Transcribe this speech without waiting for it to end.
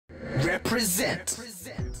present.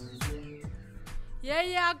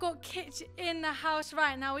 Yeah, I got Kitch in the house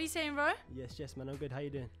right now. What are you saying, bro? Yes, man. I'm good. How you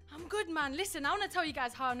doing? I'm good, man. Listen, I want to tell you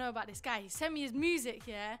guys how I know about this guy. He sent me his music,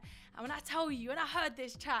 yeah? And when I tell you, when I heard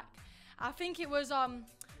this track, I think it was,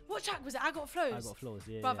 what track was it? I Got Flows? I Got Flows,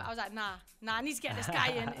 yeah. Brother, yeah. I was like, nah, I need to get this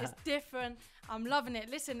guy in. It's different. I'm loving it.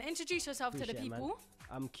 Listen, introduce yourself to the people. Man.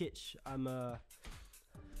 I'm Kitch. I'm a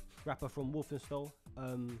rapper from Walthamstow.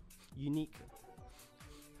 Unique.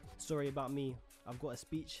 Sorry about me. I've got a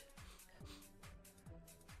speech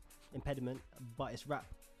impediment, but it's rap.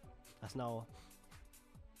 That's now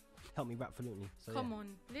helped me rap fluently. So Come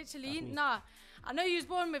on, literally, nah. I know you was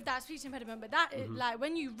born with that speech impediment, but that it, like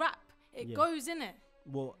when you rap, it goes in it.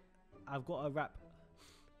 Well, I've got a rap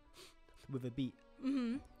with a beat.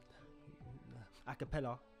 A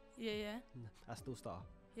cappella. Yeah. I still start.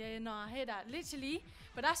 Yeah, no, I hear that. Literally,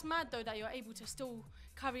 but that's mad though that you're able to still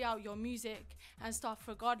carry out your music and stuff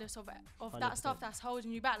regardless of that stuff that's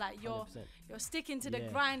holding you back. Like you're sticking to the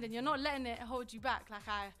grind and you're not letting it hold you back. Like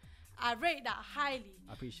I rate that highly.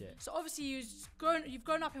 I appreciate it. So obviously you've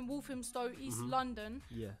grown up in Walthamstow, East London.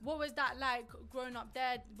 Yeah. What was that like growing up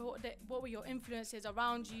there? What were your influences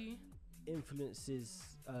around you? Influences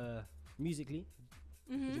musically.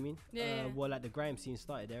 What do you mean? Yeah. Well, like the grime scene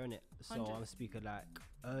started there, innit? So 100. I'm speaking like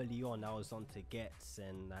early on. I was on to Gets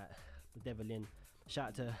and Devlin. Shout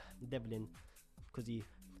out to Devlin because he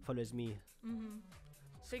follows me.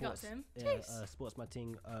 Big up to him. Yeah, sports my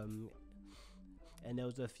thing. And there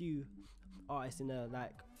was a few artists in there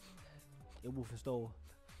like in Walthamstow,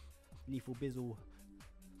 Lethal Bizzle,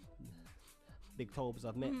 Big Tobes.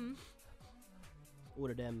 I've met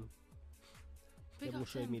all of them. They all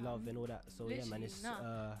showed me love and all that. So literally, yeah, man, it's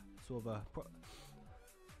sort of a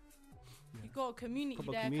you got a community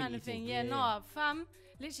there community kind of thing. thing. Yeah, fam.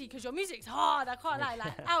 Literally, because your music's hard. I can't lie.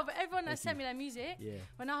 Like out of everyone that sent me their music,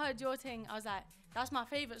 when I heard your thing, I was like, that's my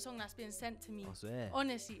favourite song that's been sent to me.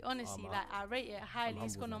 Honestly, like I rate it highly.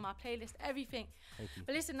 It's gone on my playlist, everything. Thank you.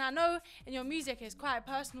 But listen, I know in your music it's quite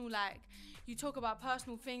personal. Like you talk about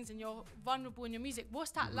personal things and you're vulnerable in your music.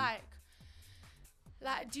 What's that like?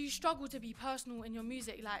 Like, do you struggle to be personal in your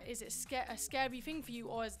music? Like, is it a scary thing for you,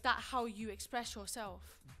 or is that how you express yourself?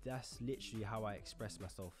 That's literally how I express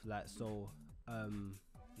myself. Like, so,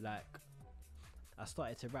 like, I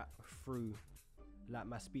started to rap through, like,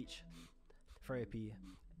 my speech therapy,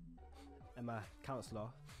 and my counsellor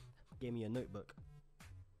gave me a notebook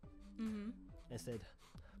and said,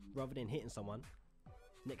 rather than hitting someone,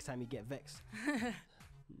 next time you get vexed,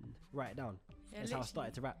 write it down. Yeah, That's how I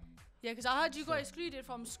started to rap. Yeah, because I heard you got excluded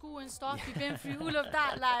from school and stuff. You've been through all of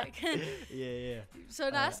that, like. yeah. So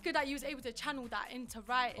that's good that you was able to channel that into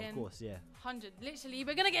writing. Of course, yeah. 100. Literally,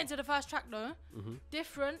 we're gonna get into the first track though.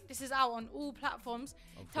 Different. This is out on all platforms.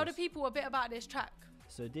 Tell the people a bit about this track.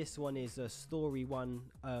 So this one is a story one.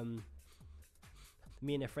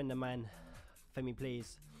 Me and a friend of mine, Femi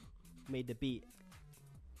Plays, made the beat.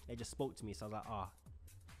 They just spoke to me, so I was like,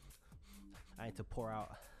 I need to pour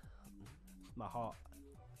out my heart.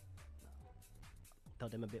 Tell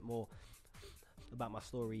them a bit more about my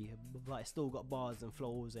story, but it's still got bars and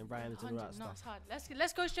flows and rhymes and all that stuff. It's hard.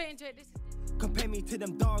 Let's go straight into it. This is Compare me to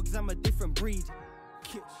them dogs, I'm a different breed.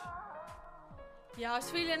 Kitch. Yeah, I was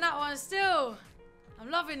feeling that one still. I'm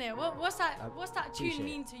loving it. What's that tune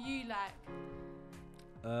mean to you,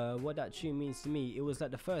 like? What that tune means to me, it was like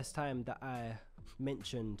the first time that I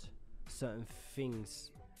mentioned certain things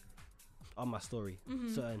on my story,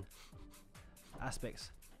 certain aspects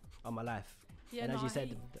of my life. Yeah, and as you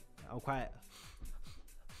said, I'm quite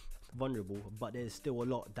vulnerable, but there's still a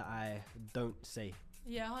lot that I don't say.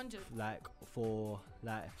 Yeah, 100. Like for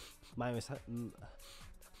like my own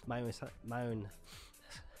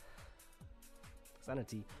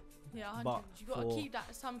sanity. Yeah, 100. But You gotta keep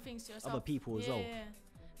some things to yourself. Other people as well. Yeah.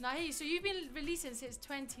 Now, hey, so you've been releasing since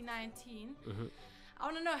 2019. I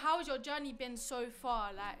want to know, how has your journey been so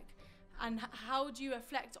far, like, and how do you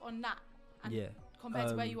reflect on that? And compared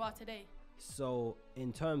to where you are today. So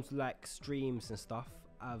in terms of like streams and stuff,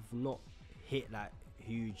 I've not hit like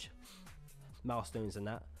huge milestones and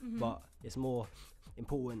that, but it's more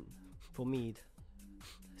important for me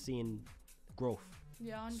seeing growth.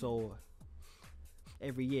 Yeah. 100. So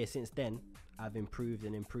every year since then, I've improved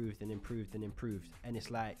and improved and improved and improved, and it's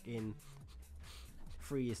like in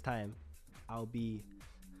 3 years' time, I'll be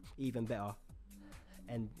even better,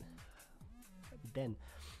 and then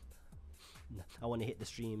I want to hit the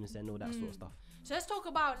streams and all that sort of stuff. So let's talk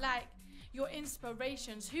about like your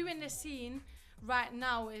inspirations. Who in the scene right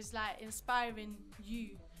now is like inspiring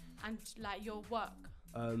you and like your work?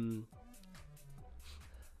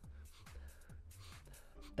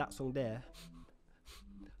 That song there,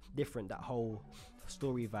 different. That whole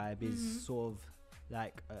story vibe is sort of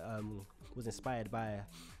like was inspired by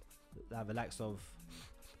the likes of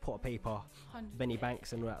Pot of Paper, Benny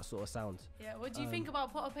Banks, and all that sort of sound. Yeah. What do you think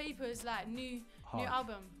about Pot of Paper's like new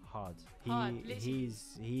album? Hard. Literally.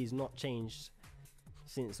 He's not changed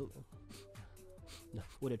since all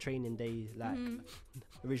the Training Day, like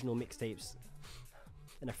original mixtapes.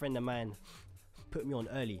 And a friend of mine put me on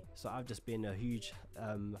early, so I've just been a huge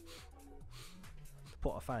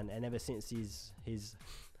Potter fan, and ever since he's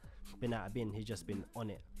been out of bin, he's just been on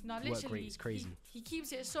it. No, Work literally, rate is crazy. He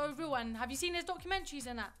keeps it so real. And have you seen his documentaries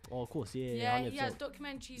and that? Oh, of course, Yeah, 100%. he has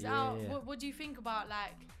documentaries Yeah, out. yeah. What do you think about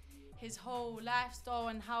like his whole lifestyle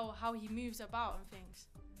and how he moves about and things?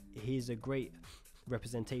 He's a great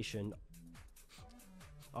representation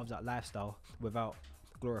of that lifestyle without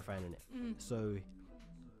glorifying it. So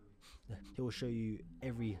he'll show you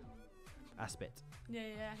every aspect.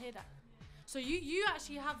 Yeah, I hear that. So you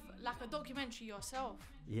actually have like a documentary yourself?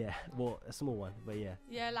 Yeah, well, a small one, but yeah.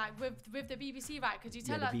 Yeah, like with the BBC, right? Could you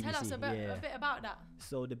tell the us BBC, a bit about that?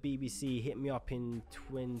 So the BBC hit me up in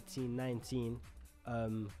 2019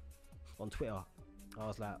 on Twitter. I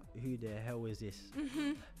was like, who the hell is this?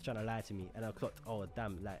 Trying to lie to me. And I clocked, oh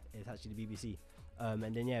damn, like it's actually the BBC.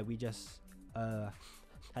 And then yeah, we just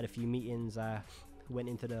had a few meetings. I went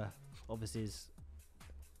into the offices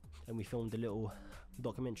and we filmed a little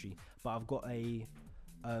documentary. But I've got a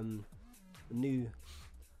new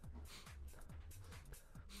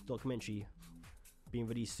documentary being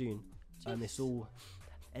released soon. It's all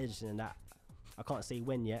editing and that. I can't say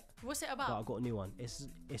when yet. What's it about? But I've got a new one. It's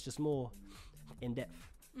just more in depth.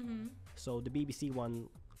 So the BBC one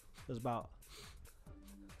was about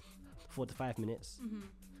 4 to 5 minutes.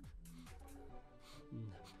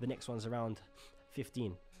 The next one's around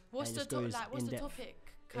 15. What's the topic?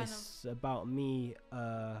 It's about me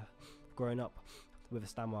growing up with a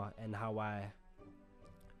stammer and how I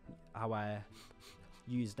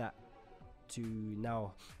use that to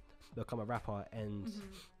now become a rapper and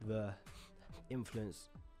the influence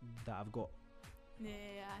that I've got. Yeah,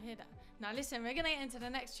 I hear that. Now listen, we're gonna get into the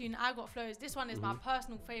next tune, I Got Flows. This one is my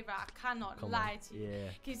personal favourite, I cannot lie to you. Yeah.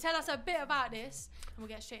 Can you tell us a bit about this and we'll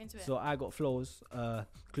get straight into it? So I Got Flows,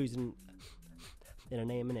 clues in a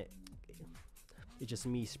name, innit? It's just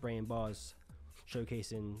me spraying bars,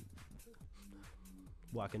 showcasing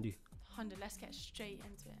what I can do. 100, let's get straight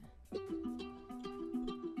into it.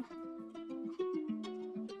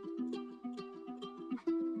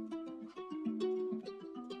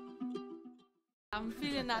 I'm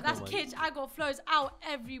feeling that. That's Kitch, I Got Flows, out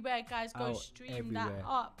everywhere, guys. Go stream that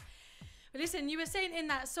up. But listen, you were saying in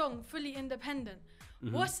that song, fully independent.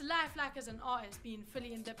 What's life like as an artist, being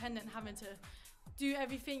fully independent, having to do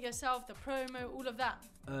everything yourself, the promo, all of that?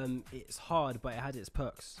 It's hard, but it has its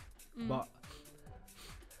perks. But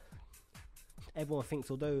everyone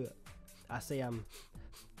thinks, although I say I'm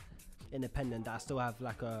independent, that I still have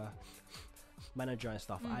like a manager and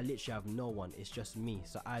stuff. I literally have no one. It's just me.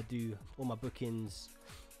 So I do all my bookings,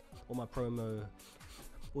 all my promo,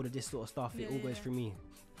 all of this sort of stuff. It all goes through me.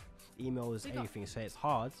 Emails, everything. So it's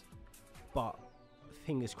hard, but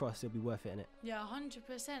fingers crossed it'll be worth it, innit? Yeah,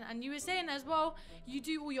 100%. And you were saying as well, you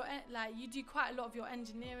do all your you do quite a lot of your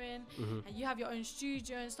engineering, and you have your own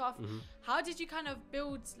studio and stuff. How did you kind of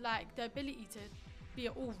build like the ability to be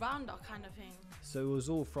an all-rounder kind of thing? So it was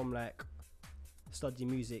all from like studying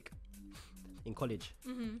music in college,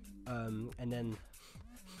 and then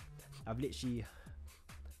I've literally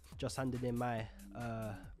just handed in my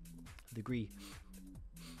degree.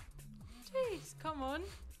 Jeez, come on.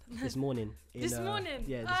 This morning. Yeah, this morning.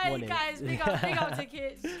 Hi guys, big up to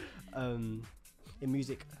Kitch. In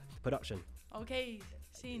music production. Okay,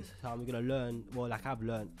 seen. So I'm gonna learn. Well, like I've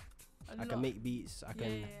learned. I can make beats. I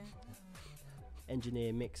can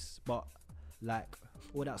engineer, mix, but like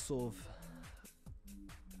all that sort of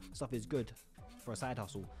stuff is good for a side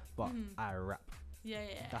hustle. But I rap.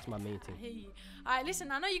 Yeah. That's my main thing. I hear you. All right, listen.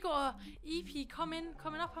 I know you got a EP coming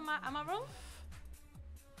up. Am I wrong?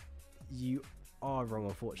 You are wrong,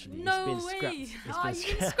 unfortunately. No it's been way.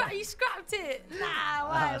 Scrapped. You scrapped it. Nah,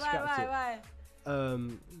 why?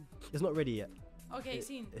 It's not ready yet. Okay,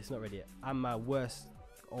 seen. It's not ready yet. I'm my worst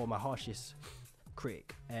or my harshest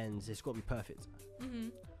critic, and it's got to be perfect.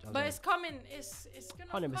 But it's coming. It's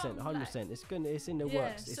gonna 100%. 100%. It's in the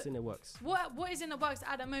works. It's in the works. What is in the works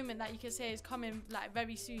at the moment that you can say is coming like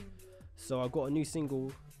very soon? So I've got a new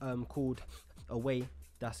single called Away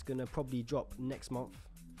that's gonna probably drop next month.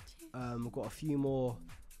 I've got a few more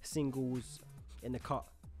singles in the cut.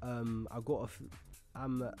 I'm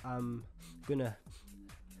gonna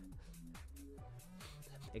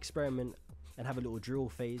experiment and have a little drill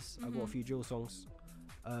phase. I've got a few drill songs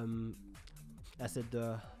I said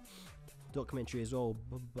the documentary as well,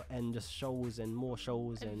 and just shows and more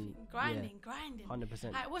shows and grinding.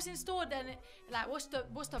 100%. Like, what's in store then? Like, what's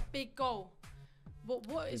the big goal?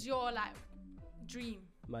 What is your like dream?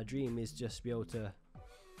 My dream is just be able to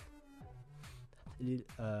live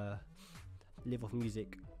off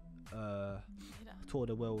music, tour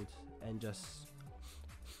the world, and just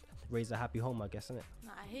raise a happy home, I guess, innit?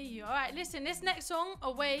 Nah, I hear you. All right, listen, this next song,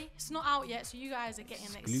 Away, it's not out yet, so you guys are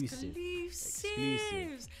getting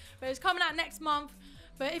exclusives. But it's coming out next month.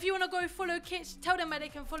 But if you want to go follow Kitch, tell them where they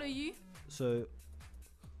can follow you. So,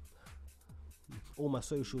 all my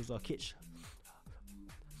socials are Kitch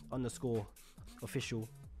 _official.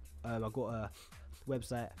 I got a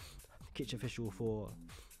website, Kitch Official, for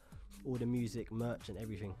all the music, merch, and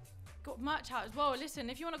everything. Got merch out as well. Listen,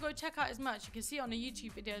 if you want to go check out his merch, you can see it on the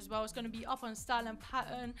YouTube video as well. It's going to be up on Style and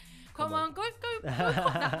Pattern. Come on, go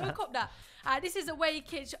cop that. This is Away,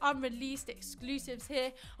 Kitch, unreleased exclusives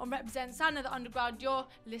here on Represent Sound of the Underground. You're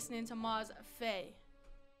listening to Marz Fay.